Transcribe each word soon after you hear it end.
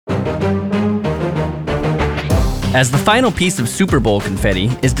As the final piece of Super Bowl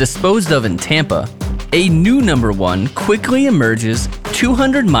confetti is disposed of in Tampa, a new number one quickly emerges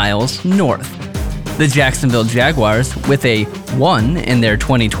 200 miles north. The Jacksonville Jaguars, with a 1 in their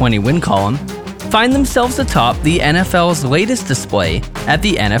 2020 win column, find themselves atop the NFL's latest display at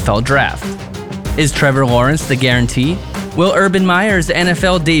the NFL Draft. Is Trevor Lawrence the guarantee? Will Urban Meyer's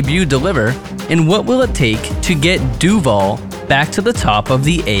NFL debut deliver? And what will it take to get Duval back to the top of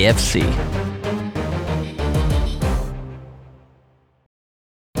the AFC?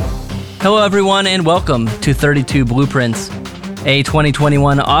 Hello everyone and welcome to 32 Blueprints, a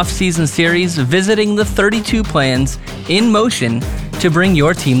 2021 off-season series visiting the 32 plans in motion to bring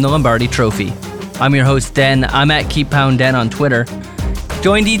your team the Lombardi Trophy. I'm your host Den, I'm at KeepPoundDen on Twitter,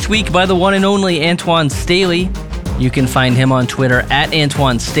 joined each week by the one and only Antoine Staley. You can find him on Twitter at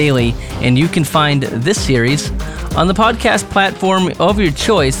Antoine Staley, and you can find this series on the podcast platform of your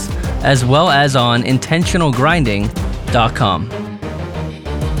choice, as well as on intentionalgrinding.com.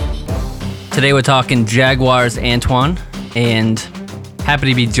 Today we're talking Jaguars, Antoine, and happy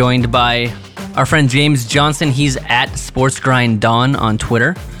to be joined by our friend James Johnson. He's at SportsGrindDon on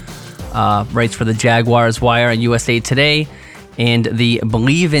Twitter, writes for the Jaguars Wire on USA Today and the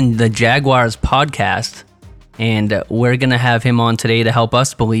Believe in the Jaguars podcast. And we're going to have him on today to help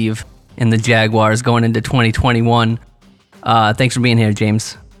us believe in the Jaguars going into 2021. Thanks for being here,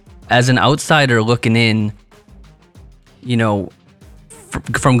 James. As an outsider looking in, you know,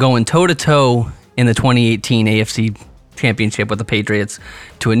 from going toe-to-toe in the 2018 AFC Championship with the Patriots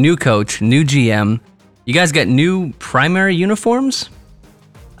to a new coach, new GM, you guys got new primary uniforms,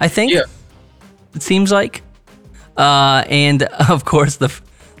 I think? Yeah. It seems like. And, of course, the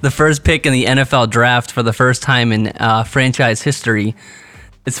first pick in the NFL draft for the first time in franchise history.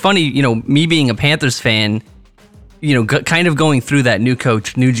 It's funny, you know, me being a Panthers fan, you know, kind of going through that new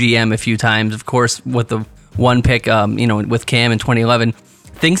coach, new GM a few times, of course, with the one pick, you know, with Cam in 2011,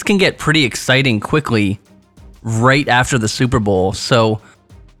 things can get pretty exciting quickly right after the Super Bowl. So,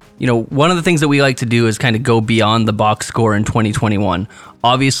 you know, one of the things that we like to do is kind of go beyond the box score in 2021.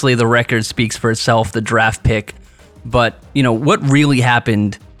 Obviously, the record speaks for itself, the draft pick. But, you know, what really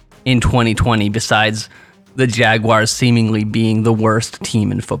happened in 2020 besides the Jaguars seemingly being the worst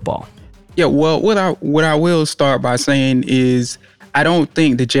team in football? Yeah, well, what I will start by saying is I don't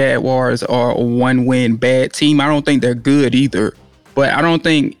think the Jaguars are a one-win bad team. I don't think they're good either. But I don't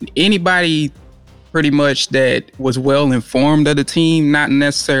think anybody pretty much that was well informed of the team, not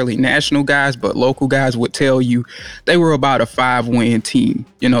necessarily national guys, but local guys would tell you they were about a 5-win team,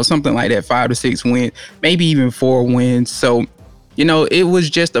 you know, something like that, 5 to 6 wins, maybe even 4 wins. So, you know, it was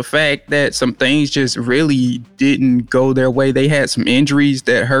just the fact that some things just really didn't go their way. They had some injuries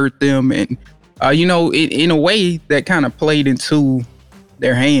that hurt them. And, you know, in a way that kind of played into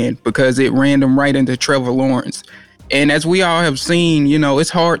their hand because it ran them right into Trevor Lawrence. And as we all have seen, you know, it's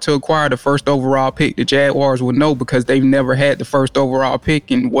hard to acquire the first overall pick. The Jaguars would know because they've never had the first overall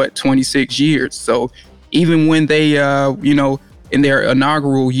pick in, 26 years. So even when they, you know, in their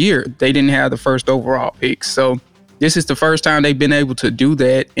inaugural year, they didn't have the first overall pick. So this is the first time they've been able to do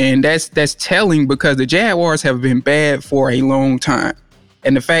that. And that's telling because the Jaguars have been bad for a long time.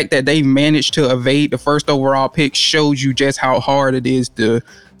 And the fact that they managed to evade the first overall pick shows you just how hard it is to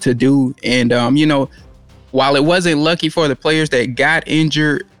do. And, you know, while it wasn't lucky for the players that got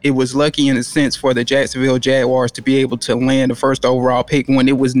injured, it was lucky in a sense for the Jacksonville Jaguars to be able to land the first overall pick when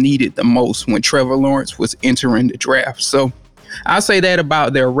it was needed the most, when Trevor Lawrence was entering the draft. So I'll say that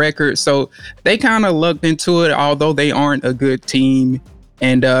about their record. So they kind of lucked into it, although they aren't a good team.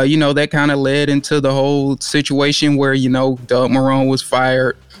 And, you know, that kind of led into the whole situation where, you know, Doug Marrone was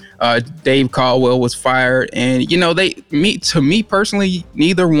fired. Dave Caldwell was fired. And, you know, to me personally,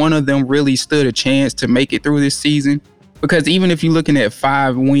 neither one of them really stood a chance to make it through this season. Because even if you're looking at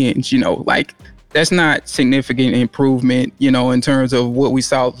 5 wins, you know, like that's not significant improvement, you know, in terms of what we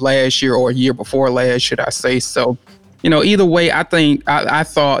saw last year or a year before last, should I say. So, you know, either way, I think I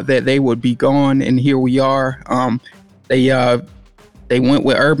thought that they would be gone. And here we are. They went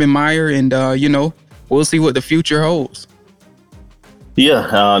with Urban Meyer and, you know, we'll see what the future holds. Yeah,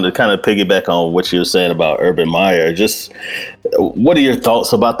 to kind of piggyback on what you were saying about Urban Meyer, just what are your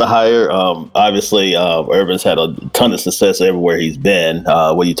thoughts about the hire? Obviously, Urban's had a ton of success everywhere he's been.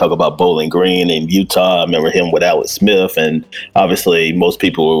 When you talk about Bowling Green in Utah, I remember him with Alex Smith, and obviously most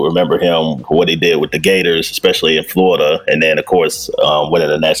people will remember him for what he did with the Gators, especially in Florida, and then, of course, winning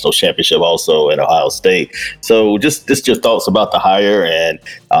the national championship also in Ohio State. So just your thoughts about the hire and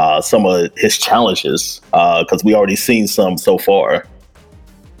some of his challenges, because we already seen some so far.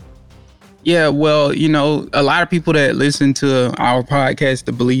 Yeah, well, a lot of people that listen to our podcast,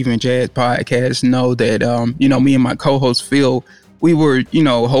 the Believe in Jazz podcast, know that, me and my co-host Phil, we were,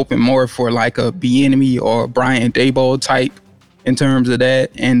 hoping more for like a Bieniemy or Brian Daboll type in terms of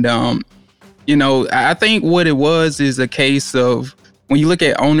that. And, I think what it was is a case of when you look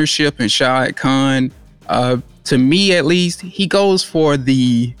at ownership and Shad Khan, to me at least, he goes for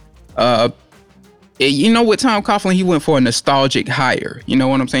the with Tom Coughlin, he went for a nostalgic hire. You know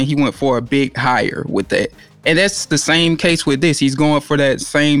what I'm saying? He went for a big hire with that. And that's the same case with this. He's going for that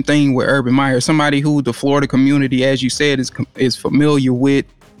same thing with Urban Meyer, somebody who the Florida community, as you said, is familiar with,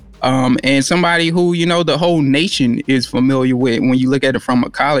 and somebody who, the whole nation is familiar with when you look at it from a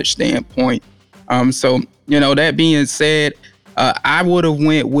college standpoint. So, that being said, I would have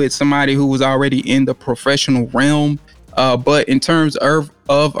went with somebody who was already in the professional realm. But in terms of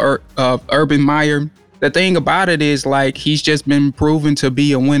Urban Meyer, the thing about it is like he's just been proven to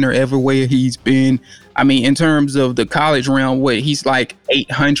be a winner everywhere he's been. I mean, in terms of the college realm, he's like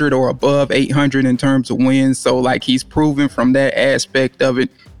 800 or above 800 in terms of wins. So like he's proven from that aspect of it.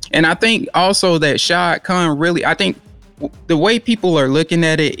 And I think also that Shad Khan I think the way people are looking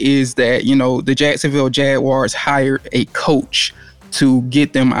at it is that, the Jacksonville Jaguars hired a coach to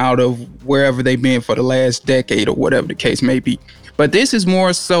get them out of wherever they've been for the last decade or whatever the case may be. But this is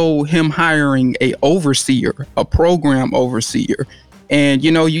more so him hiring a program overseer. And,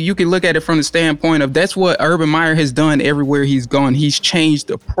 you can look at it from the standpoint of that's what Urban Meyer has done everywhere he's gone. He's changed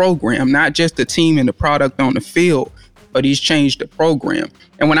the program, not just the team and the product on the field, but he's changed the program.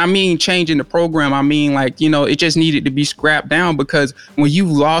 And when I mean changing the program, I mean like, it just needed to be scrapped down because when you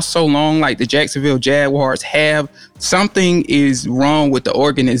lost so long like the Jacksonville Jaguars have, something is wrong with the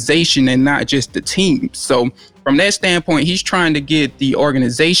organization and not just the team. So from that standpoint, he's trying to get the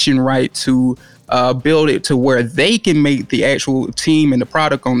organization right to build it to where they can make the actual team and the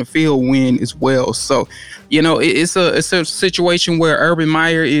product on the field win as well. So, it's a situation where Urban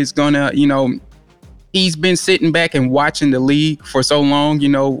Meyer is gonna, he's been sitting back and watching the league for so long,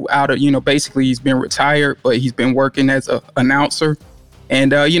 basically he's been retired, but he's been working as an announcer.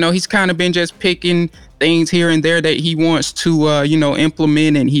 And, he's kind of been just picking things here and there that he wants to,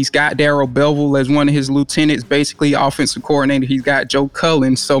 implement. And he's got Darrell Bevell as one of his lieutenants, basically offensive coordinator. He's got Joe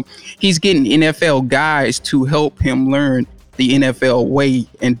Cullen. So he's getting NFL guys to help him learn the NFL way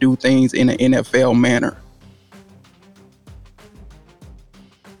and do things in an NFL manner.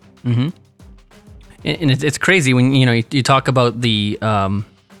 Mm-hmm. And it's crazy when, you talk about the, how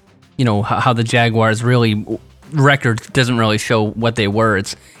the Jaguars really record doesn't really show what they were.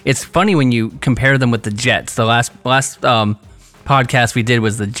 It's funny when you compare them with the Jets. The last podcast we did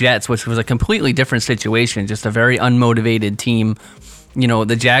was the Jets, which was a completely different situation, just a very unmotivated team.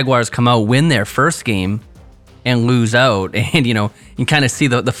 The Jaguars come out, win their first game and lose out. And, you kind of see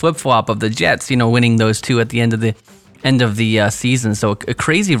the flip-flop of the Jets, winning those two at the end of the season. So a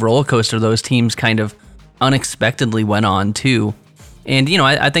crazy roller coaster those teams kind of unexpectedly went on too. And,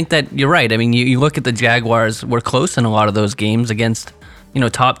 I think that you're right. I mean, you look at the Jaguars were close in a lot of those games against,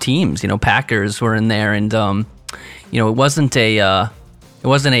 top teams. Packers were in there, and it wasn't a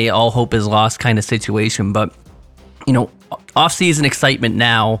all hope is lost kind of situation. But off-season excitement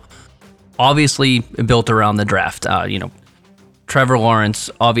now, obviously built around the draft. Trevor Lawrence,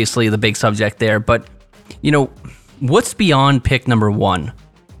 obviously the big subject there. But what's beyond pick number 1?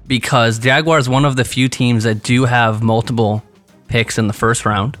 Because Jaguars one of the few teams that do have multiple picks in the first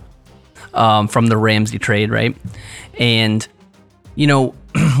round from the Ramsey trade, right? And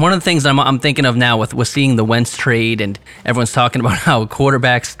one of the things I'm thinking of now with seeing the Wentz trade, and everyone's talking about how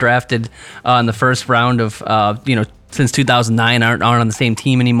quarterbacks drafted in the first round of since 2009 aren't on the same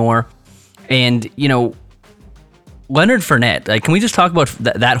team anymore. And Leonard Fournette, like, can we just talk about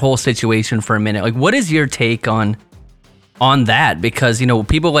that whole situation for a minute? Like, what is your take on that? Because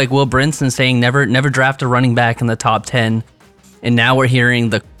people like Will Brinson saying never draft a running back in the top 10. And now we're hearing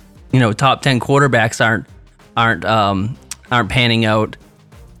the, top 10 quarterbacks aren't panning out.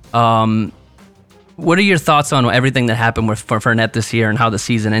 What are your thoughts on everything that happened for Fournette this year and how the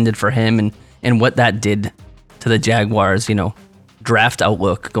season ended for him and what that did to the Jaguars, draft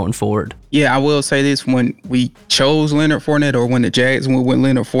outlook going forward? Yeah, I will say this: when we chose Leonard Fournette, or when the Jags went with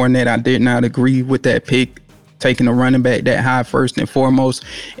Leonard Fournette, I did not agree with that pick, taking a running back that high first and foremost.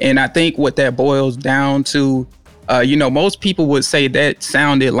 And I think what that boils down to, most people would say that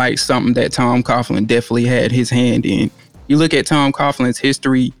sounded like something that Tom Coughlin definitely had his hand in. You look at Tom Coughlin's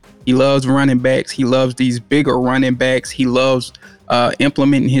history, he loves running backs. He loves these bigger running backs. He loves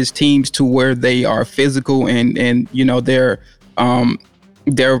implementing his teams to where they are physical and they're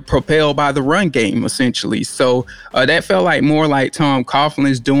they're propelled by the run game essentially. So that felt like more like Tom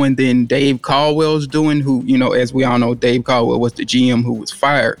Coughlin's doing than Dave Caldwell's doing, who, as we all know, Dave Caldwell was the GM who was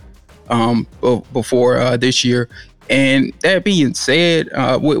fired before this year. And that being said,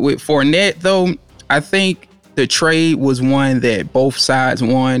 with Fournette, though, I think the trade was one that both sides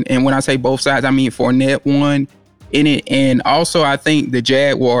won. And when I say both sides, I mean Fournette won in it. And also, I think the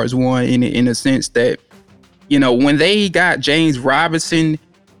Jaguars won in it, in a sense that, when they got James Robinson,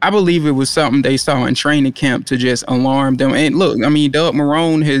 I believe it was something they saw in training camp to just alarm them. And look, I mean, Doug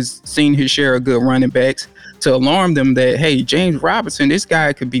Marrone has seen his share of good running backs to alarm them that, hey, James Robinson, this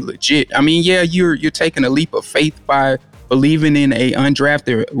guy could be legit. I mean, yeah, you're taking a leap of faith by believing in a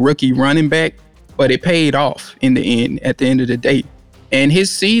undrafted rookie running back, but it paid off in the end, at the end of the day. And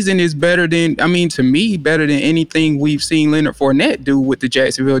his season is better than, to me, better than anything we've seen Leonard Fournette do with the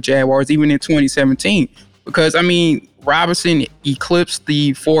Jacksonville Jaguars, even in 2017. Because, Robinson eclipsed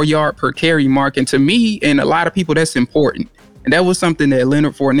the 4-yard per carry mark. And to me, and a lot of people, that's important. And that was something that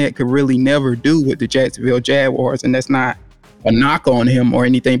Leonard Fournette could really never do with the Jacksonville Jaguars. And that's not a knock on him or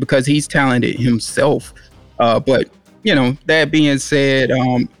anything, because he's talented himself. But that being said,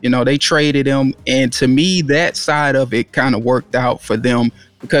 they traded him. And to me, that side of it kind of worked out for them,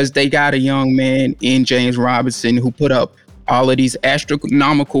 because they got a young man in James Robinson who put up all of these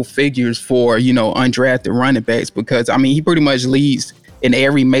astronomical figures for, undrafted running backs, because, he pretty much leads in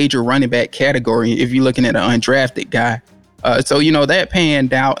every major running back category if you're looking at an undrafted guy. So that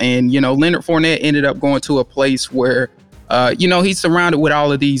panned out, and, Leonard Fournette ended up going to a place where, he's surrounded with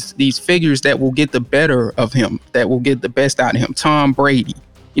all of these figures that will get the better of him, that will get the best out of him. Tom Brady,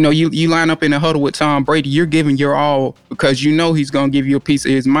 you line up in a huddle with Tom Brady, you're giving your all, because he's going to give you a piece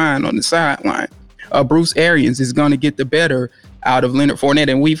of his mind on the sideline. Bruce Arians is going to get the better out of Leonard Fournette.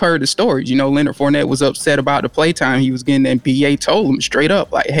 And we've heard the stories. Leonard Fournette was upset about the playtime he was getting, and BA told him straight up,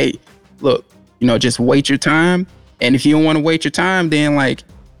 like, hey, look, just wait your time. And if you don't want to wait your time, then, like,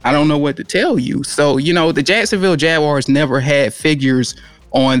 I don't know what to tell you. So, the Jacksonville Jaguars never had figures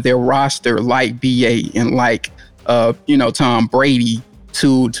on their roster like BA and like, Tom Brady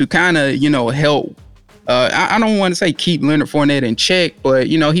to kind of, help. I don't want to say keep Leonard Fournette in check, but,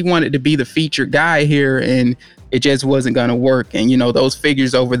 he wanted to be the featured guy here, and it just wasn't going to work. And, those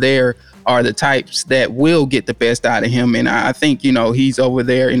figures over there are the types that will get the best out of him. And I think, he's over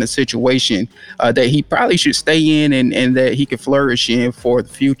there in a situation that he probably should stay in, and that he could flourish in for the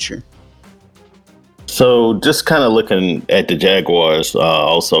future. So just kind of looking at the Jaguars,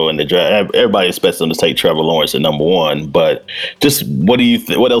 also in the draft, everybody expects them to take Trevor Lawrence at number 1. But just what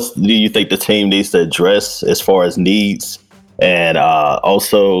else do you think the team needs to address as far as needs, and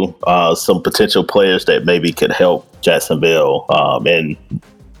also some potential players that maybe could help Jacksonville in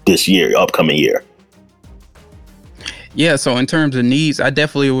this upcoming year? Yeah, so in terms of needs, I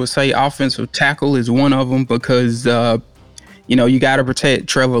definitely would say offensive tackle is one of them, because you got to protect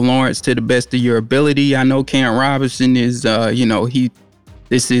Trevor Lawrence to the best of your ability. I know Cam Robinson is,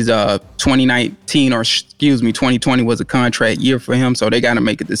 this is 2019, or 2020 was a contract year for him. So they got to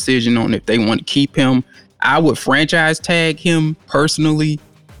make a decision on if they want to keep him. I would franchise tag him personally,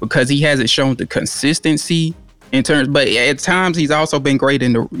 because he hasn't shown the consistency but at times he's also been great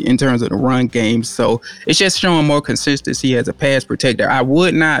in terms of the run game. So it's just showing more consistency as a pass protector. I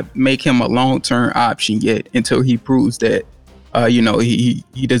would not make him a long-term option yet until he proves that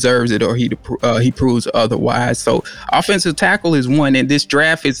he deserves it, or he proves otherwise. So offensive tackle is one, and this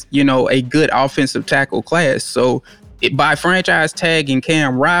draft is, a good offensive tackle class. So by franchise tagging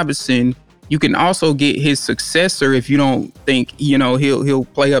Cam Robinson, you can also get his successor if you don't think, he'll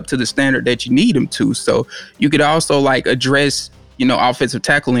play up to the standard that you need him to. So you could also address, offensive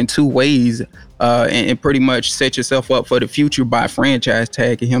tackle in two ways, and pretty much set yourself up for the future by franchise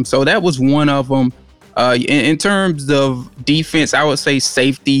tagging him. So that was one of them. In terms of defense, I would say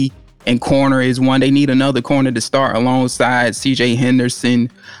safety and corner is one. They need another corner to start alongside CJ Henderson,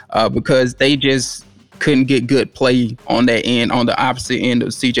 because they just couldn't get good play on that end, on the opposite end of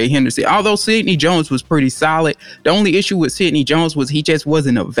CJ Henderson. Although Sidney Jones was pretty solid, the only issue with Sidney Jones was he just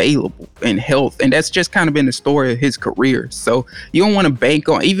wasn't available in health. And that's just kind of been the story of his career. So you don't want to bank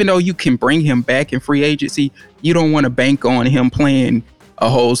on, even though you can bring him back in free agency, you don't want to bank on him playing a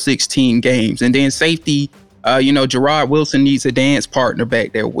whole 16 games. And then safety, Gerard Wilson needs a dance partner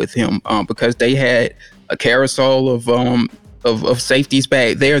back there with him, because they had a carousel of safeties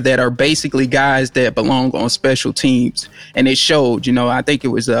back there that are basically guys that belong on special teams. And it showed, I think it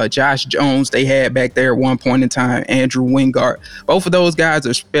was Josh Jones they had back there at one point in time, Andrew Wingard. Both of those guys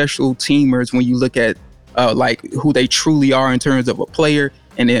are special teamers when you look at who they truly are in terms of a player.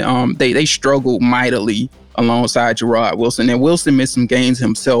 And then they struggled mightily alongside Gerard Wilson. And Wilson missed some games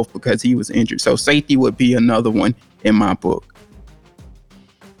himself because he was injured. So safety would be another one in my book.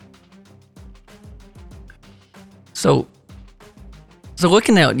 So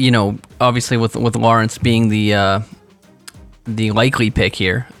looking at, obviously with Lawrence being the likely pick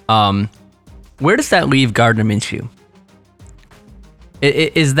here, where does that leave Gardner Minshew?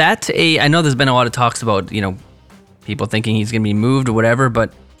 Is that I know there's been a lot of talks about, people thinking he's going to be moved or whatever,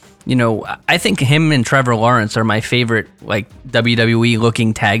 but, I think him and Trevor Lawrence are my favorite, like, WWE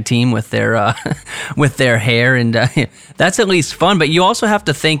looking tag team with their with their hair, and that's at least fun. But you also have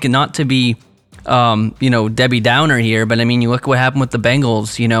to think, not to be Debbie Downer here, but I mean, you look what happened with the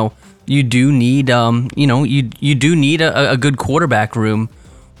Bengals. You do need you do need a good quarterback room.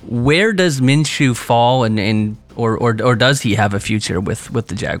 Where does Minshew fall, and or does he have a future with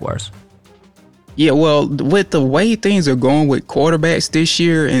the Jaguars? Yeah, well, with the way things are going with quarterbacks this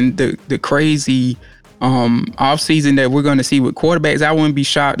year and the crazy offseason that we're going to see with quarterbacks, I wouldn't be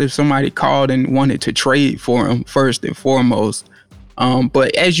shocked if somebody called and wanted to trade for him first and foremost.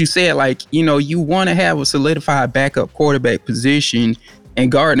 But as you said, you want to have a solidified backup quarterback position,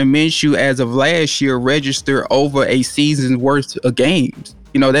 and Gardner Minshew, as of last year, registered over a season's worth of games.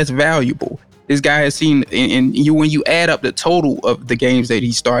 That's valuable. This guy has seen, and when you add up the total of the games that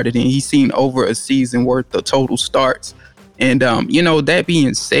he started in, he's seen over a season worth of total starts. And, that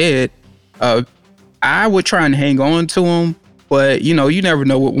being said, I would try and hang on to him. But, you never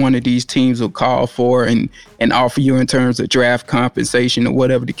know what one of these teams will call for and offer you in terms of draft compensation or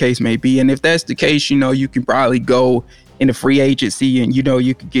whatever the case may be. And if that's the case, you can probably go into free agency and,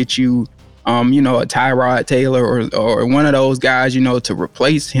 you could get you, a Tyrod Taylor or one of those guys, to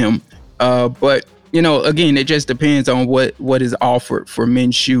replace him. But, again, it just depends on what is offered for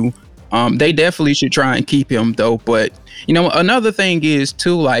Minshew. They definitely should try and keep him, though. But, another thing is,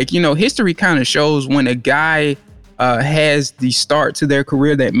 too, history kind of shows when a guy has the start to their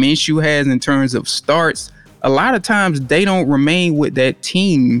career that Minshew has in terms of starts, a lot of times they don't remain with that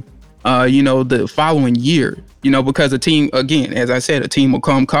team, the following year. Because a team, again, as I said, a team will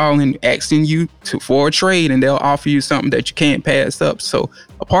come calling, asking you for a trade, and they'll offer you something that you can't pass up. So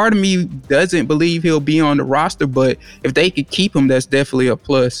a part of me doesn't believe he'll be on the roster, but if they could keep him, that's definitely a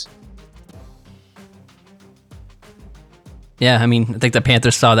plus. Yeah, I mean, I think the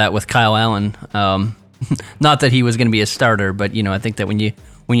Panthers saw that with Kyle Allen. Not that he was going to be a starter, but I think that when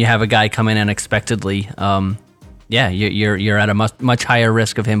you have a guy come in unexpectedly, you're at a much higher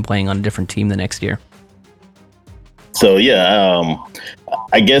risk of him playing on a different team the next year. So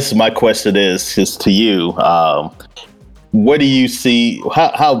I guess my question is to you. What do you see?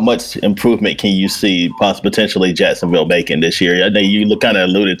 How much improvement can you see potentially Jacksonville making this year? I know you kind of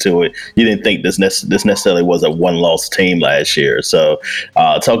alluded to it. You didn't think this necessarily was a one-loss team last year. So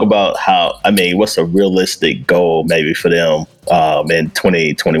talk about what's a realistic goal maybe for them in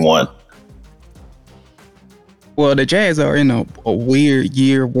 2021? Well, the Jags are in a weird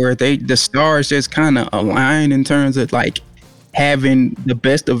year where the stars just kind of align in terms of having the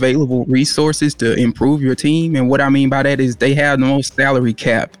best available resources to improve your team. And what I mean by that is they have the most salary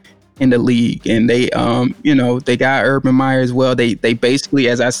cap in the league, and they they got Urban Meyer as well. They basically,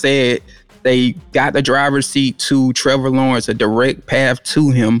 as I said, they got the driver's seat to Trevor Lawrence, a direct path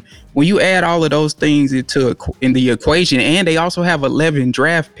to him. When you add all of those things in the equation, and they also have 11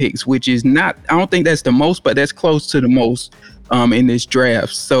 draft picks, which is not, I don't think that's the most, but that's close to the most in this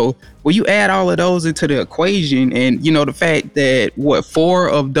draft. So when you add all of those into the equation, and the fact that 4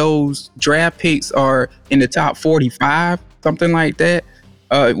 of those draft picks are in the top 45, something like that.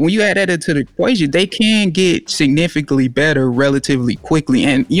 When you add that into the equation, they can get significantly better relatively quickly.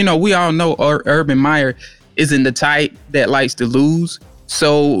 And, we all know Urban Meyer isn't the type that likes to lose.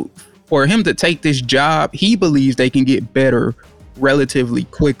 So for him to take this job, he believes they can get better relatively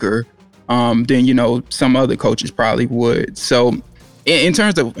quicker than, some other coaches probably would. So in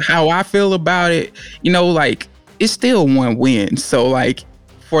terms of how I feel about it, it's still one win. So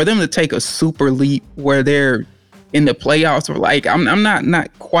for them to take a super leap where they're in the playoffs, I'm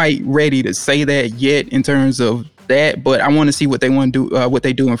not quite ready to say that yet in terms of that, but I want to see what they want to do, what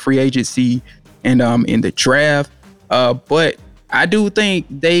they do in free agency and in the draft. But I do think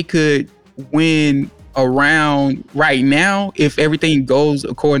they could win around right now, if everything goes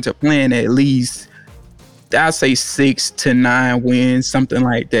according to plan, at least I'd say 6 to 9 wins, something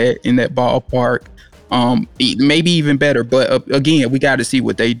like that, in that ballpark. Maybe even better. But again, we got to see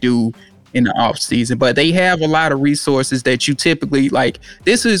what they do in the off season. But they have a lot of resources that you typically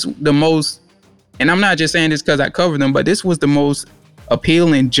this is the most, and I'm not just saying this because I cover them, but this was the most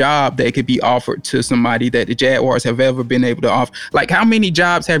appealing job that could be offered to somebody that the Jaguars have ever been able to offer. Like, how many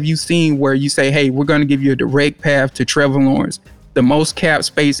jobs have you seen where you say, hey, we're going to give you a direct path to Trevor Lawrence, the most cap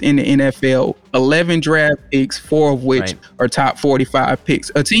space in the NFL, 11 draft picks, 4 of which are top 45 picks.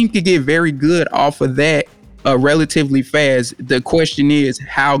 A team could get very good off of that relatively fast. The question is,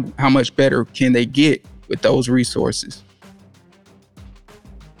 how much better can they get with those resources?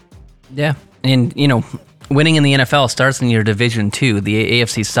 Yeah, and winning in the NFL starts in your division too. The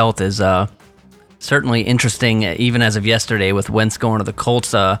AFC South is certainly interesting, even as of yesterday, with Wentz going to the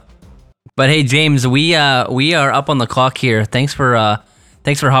Colts. But hey, James, we are up on the clock here. Thanks for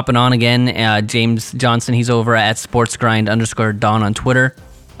hopping on again, James Johnson. He's over at SportsGrind_Don on Twitter.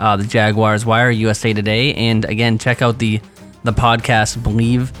 The Jaguars Wire, USA Today, and again, check out the podcast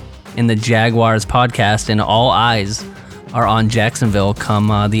Believe in the Jaguars podcast, and all eyes are on Jacksonville come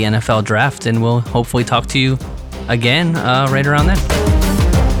the NFL draft, and we'll hopefully talk to you again right around then.